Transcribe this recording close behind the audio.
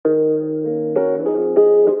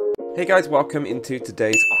Hey guys, welcome into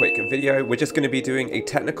today's quick video. We're just going to be doing a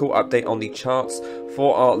technical update on the charts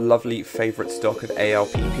for our lovely favourite stock of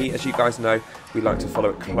ALPP. As you guys know, we like to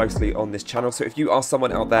follow it closely on this channel. So if you are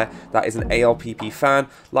someone out there that is an ALPP fan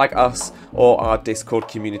like us or our Discord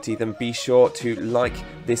community, then be sure to like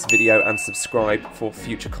this video and subscribe for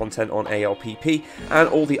future content on ALPP and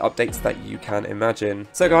all the updates that you can imagine.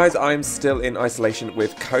 So guys, I'm still in isolation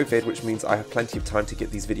with COVID, which means I have plenty of time to get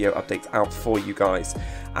these video updates out for you guys.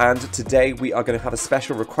 And today we are going to have a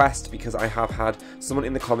special request because I have had someone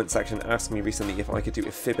in the comment section ask me recently if I could do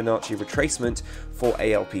a Fibonacci retracement for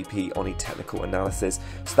ALPP on a technical analysis.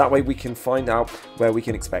 So that way we can find out where we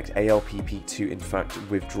can expect ALPP to in fact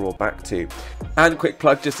withdraw back to. And quick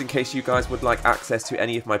plug, just in case you guys would like access to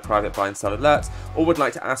any of my private buy and sell alerts or would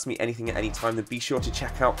like to ask me anything at any time, then be sure to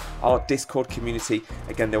check out our Discord community.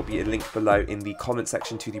 Again, there'll be a link below in the comment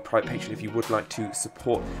section to the private Patreon if you would like to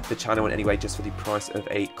support the channel in any way just for the price of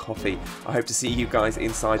a coffee. I hope to see you guys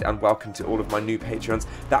inside, and welcome to all of my new patrons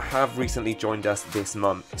that have recently joined us this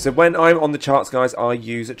month. So when I'm on the charts, guys, I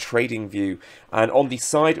use TradingView, and on the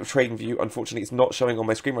side of TradingView, unfortunately it's not showing on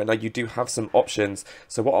my screen right now, you do have some options.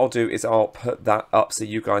 So what I'll do is I'll put that up so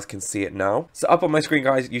you guys can see it now. So up on my screen,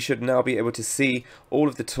 guys, you should now be able to see all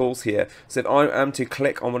of the tools here. So if I am to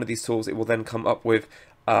click on one of these tools, it will then come up with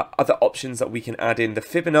other options that we can add in. The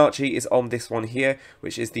Fibonacci is on this one here,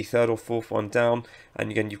 which is the third or fourth one down, and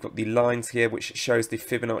again you've got the lines here which shows the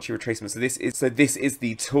Fibonacci retracement. So this is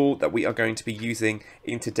the tool that we are going to be using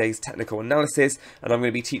in today's technical analysis, and I'm going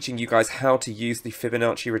to be teaching you guys how to use the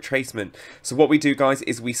Fibonacci retracement. So what we do, guys,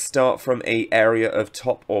 is we start from a area of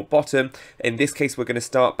top or bottom. In this case, we're going to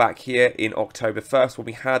start back here in October 1st when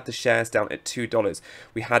we had the shares down at $2.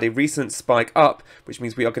 We had a recent spike up, which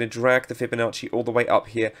means we are going to drag the Fibonacci all the way up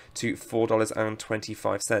here to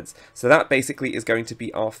 $4.25. So that basically is going to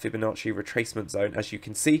be our Fibonacci retracement zone. As you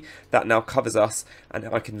can see, that now covers us, and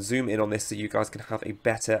I can zoom in on this so you guys can have a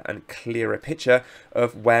better and clearer picture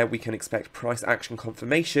of where we can expect price action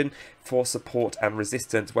confirmation for support and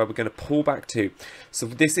resistance, where we're going to pull back to. So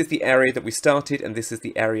this is the area that we started, and this is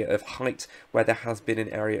the area of height where there has been an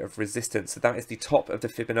area of resistance. So that is the top of the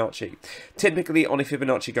Fibonacci. Typically on a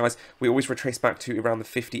Fibonacci, guys, we always retrace back to around the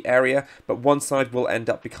 50 area, but one side will end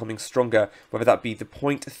up becoming stronger, whether that be the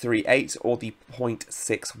 0.38 or the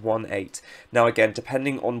 0.618. Now again,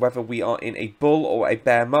 depending on whether we are in a bull or a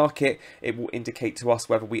bear market, it will indicate to us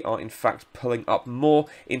whether we are in fact pulling up more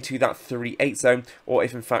into that 38 zone, or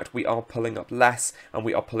if in fact we are pulling up less and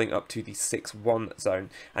we are pulling up to the 6-1 zone.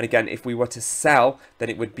 And again, if we were to sell, then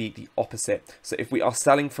it would be the opposite. So if we are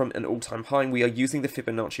selling from an all-time high and we are using the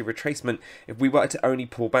Fibonacci retracement, if we were to only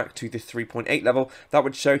pull back to the 3.8 level, that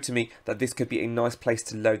would show to me that this could be a nice place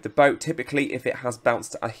to load the boat. Typically, if it has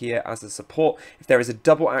bounced here as a support, if there is a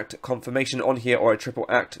double act confirmation on here or a triple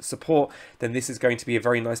act support, then this is going to be a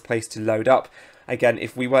very nice place to load up. Again,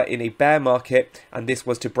 if we were in a bear market and this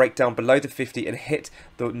was to break down below the 50 and hit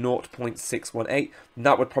the 0.618,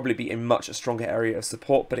 that would probably be a much stronger area of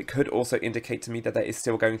support, but it could also indicate to me that there is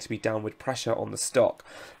still going to be downward pressure on the stock.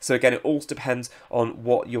 So again, it all depends on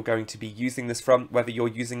what you're going to be using this from, whether you're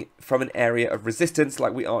using it from an area of resistance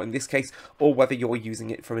like we are in this case, or whether you're using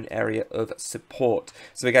it from an area of support.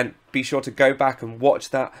 So again, be sure to go back and watch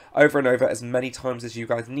that over and over as many times as you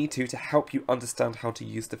guys need to help you understand how to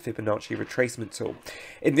use the Fibonacci retracement tool.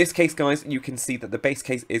 In this case, guys, you can see that the base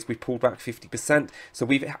case is we pulled back 50%, so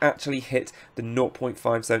we've actually hit the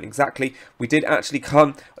 0.5 zone exactly. We did actually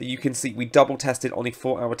come, you can see we double tested on a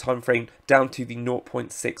 4-hour time frame down to the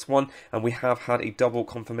 0.61, and we have had a double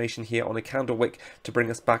confirmation here on a candle wick to bring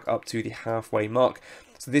us back up to the halfway mark.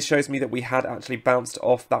 So this shows me that we had actually bounced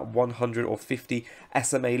off that 100 or 50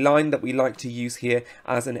 SMA line that we like to use here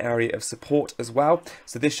as an area of support as well.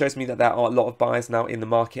 So this shows me that there are a lot of buyers now in the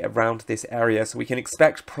market around this area. So we can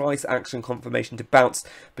expect price action confirmation to bounce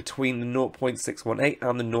between the 0.618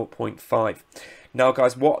 and the 0.5. Now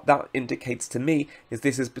guys, what that indicates to me is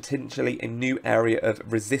this is potentially a new area of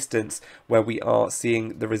resistance where we are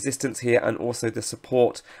seeing the resistance here and also the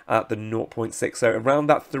support at the 0.6. So around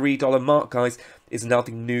that $3 mark, guys, is now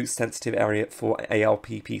the new sensitive area for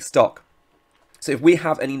ALPP stock. So if we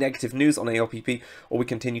have any negative news on ALPP or we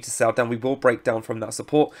continue to sell down, we will break down from that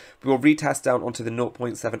support. We will retest down onto the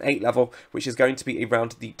 0.78 level, which is going to be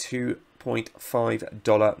around the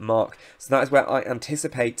 $2.5 mark. So that is where I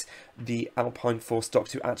anticipate the Alpine 4 stock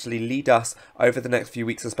to actually lead us over the next few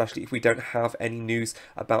weeks, especially if we don't have any news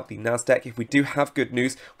about the Nasdaq. If we do have good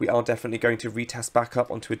news, we are definitely going to retest back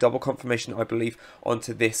up onto a double confirmation, I believe,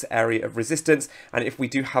 onto this area of resistance. And if we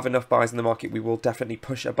do have enough buyers in the market, we will definitely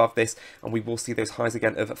push above this, and we will see those highs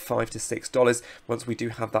again of $5 to $6 once we do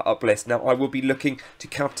have that uplist. Now, I will be looking to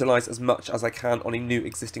capitalize as much as I can on a new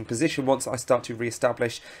existing position once I start to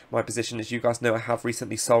re-establish my position. As you guys know, I have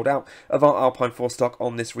recently sold out of our Alpine 4 stock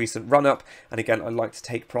on this recent run up, and again, I like to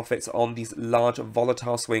take profits on these large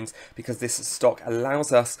volatile swings because this stock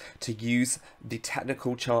allows us to use the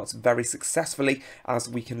technical charts very successfully, as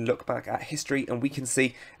we can look back at history and we can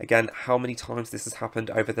see again how many times this has happened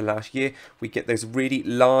over the last year. We get those really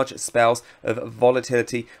large spells of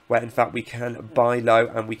volatility where in fact we can buy low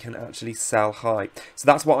and we can actually sell high. So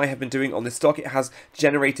that's what I have been doing on this stock. It has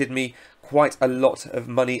generated me quite a lot of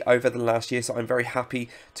money over the last year, so I'm very happy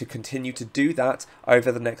to continue to do that over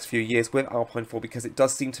the next few years with Alpine 4, because it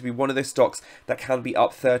does seem to be one of those stocks that can be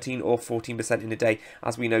up 13 or 14% in a day.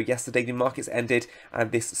 As we know, yesterday the markets ended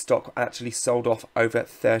and this stock actually sold off over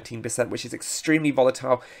 13%, which is extremely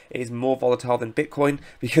volatile. It is more volatile than Bitcoin,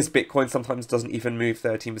 because Bitcoin sometimes doesn't even move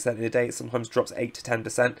 13% in a day. It sometimes drops 8 to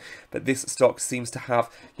 10%, but this stock seems to have,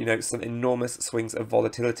 you know, some enormous swings of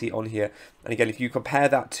volatility on here. And again, if you compare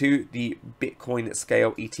that to the Bitcoin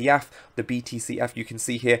scale ETF, the BTCF, you can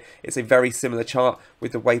see here it's a very similar chart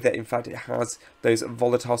with the way that in fact it has those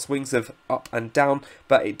volatile swings of up and down,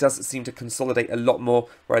 but it does seem to consolidate a lot more,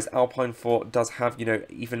 whereas Alpine 4 does have, you know,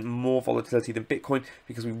 even more volatility than Bitcoin,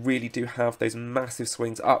 because we really do have those massive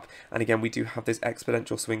swings up, and again we do have those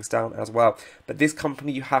exponential swings down as well. But this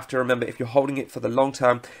company, you have to remember, if you're holding it for the long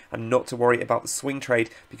term and not to worry about the swing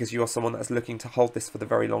trade, because you are someone that's looking to hold this for the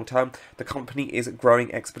very long term, the company is growing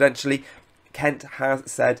exponentially. Kent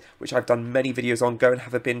has said, which I've done many videos on, go and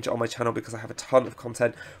have a binge on my channel because I have a ton of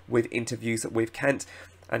content with interviews with Kent.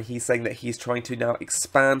 And he's saying that he's trying to now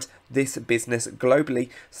expand this business globally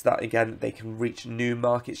so that, again, they can reach new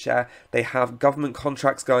market share. They have government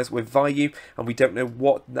contracts, guys, with Value, and we don't know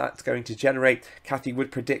what that's going to generate. Cathie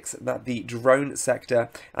Wood predicts that the drone sector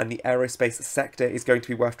and the aerospace sector is going to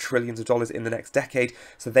be worth trillions of dollars in the next decade.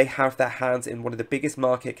 So they have their hands in one of the biggest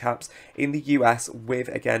market caps in the US with,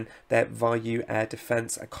 again, their Value air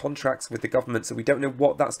defense contracts with the government. So we don't know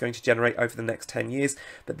what that's going to generate over the next 10 years,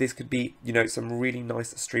 but this could be, you know, some really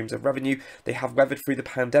nice streams of revenue. They have weathered through the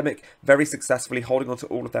pandemic very successfully, holding on to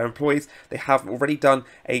all of their employees. They have already done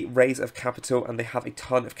a raise of capital and they have a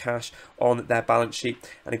ton of cash on their balance sheet.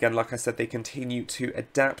 And again, like I said, they continue to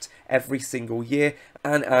adapt every single year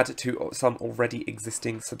and add to some already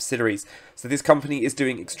existing subsidiaries. So this company is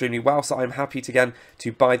doing extremely well. So I'm happy to, again,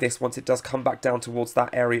 to buy this once it does come back down towards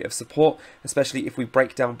that area of support, especially if we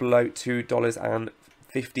break down below $2.50.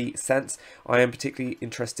 I am particularly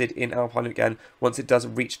interested in Alpine again once it does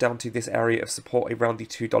reach down to this area of support around the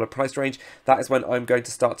 $2 price range. That is when I'm going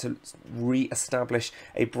to start to re-establish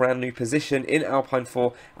a brand new position in Alpine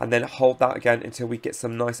 4 and then hold that again until we get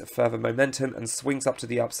some nice further momentum and swings up to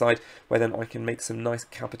the upside, where then I can make some nice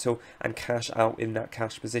capital and cash out in that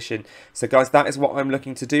cash position. So guys, that is what I'm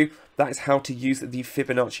looking to do. That is how to use the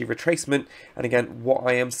Fibonacci retracement. And again, what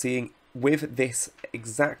I am seeing with this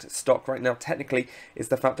exact stock right now technically is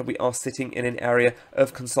the fact that we are sitting in an area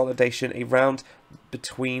of consolidation around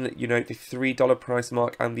between, you know, the $3 price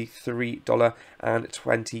mark and the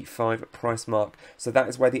 $3.25 price mark. So that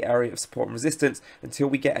is where the area of support and resistance. Until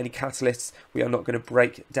we get any catalysts, we are not going to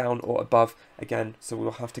break down or above again. So we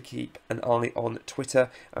will have to keep an eye on Twitter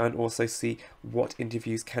and also see what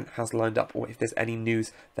interviews Kent has lined up, or if there's any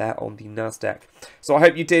news there on the Nasdaq. So I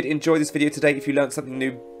hope you did enjoy this video today. If you learned something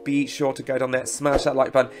new, be sure to go down there, smash that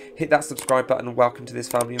like button, hit that subscribe button, and welcome to this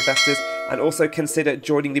family of investors. And also consider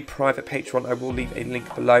joining the private Patreon. I will leave a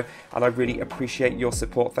link below, and I really appreciate your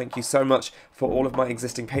support. Thank you so much for all of my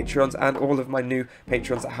existing Patreons and all of my new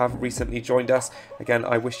Patrons that have recently joined us. Again,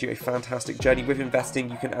 I wish you a fantastic journey with investing.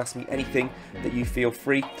 You can ask me anything that you feel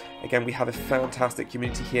free. Again, we have a fantastic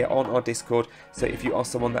community here on our Discord, so if you are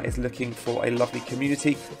someone that is looking for a lovely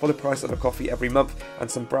community for the price of a coffee every month and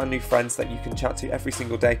some brand new friends that you can chat to every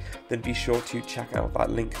single day, then be sure to check out that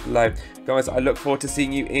link below. Guys, I look forward to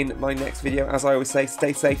seeing you in my next video. As I always say,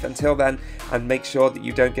 stay safe until then, and make sure that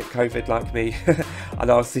you don't get COVID like me.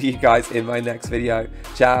 And I'll see you guys in my next video.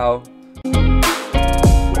 Ciao.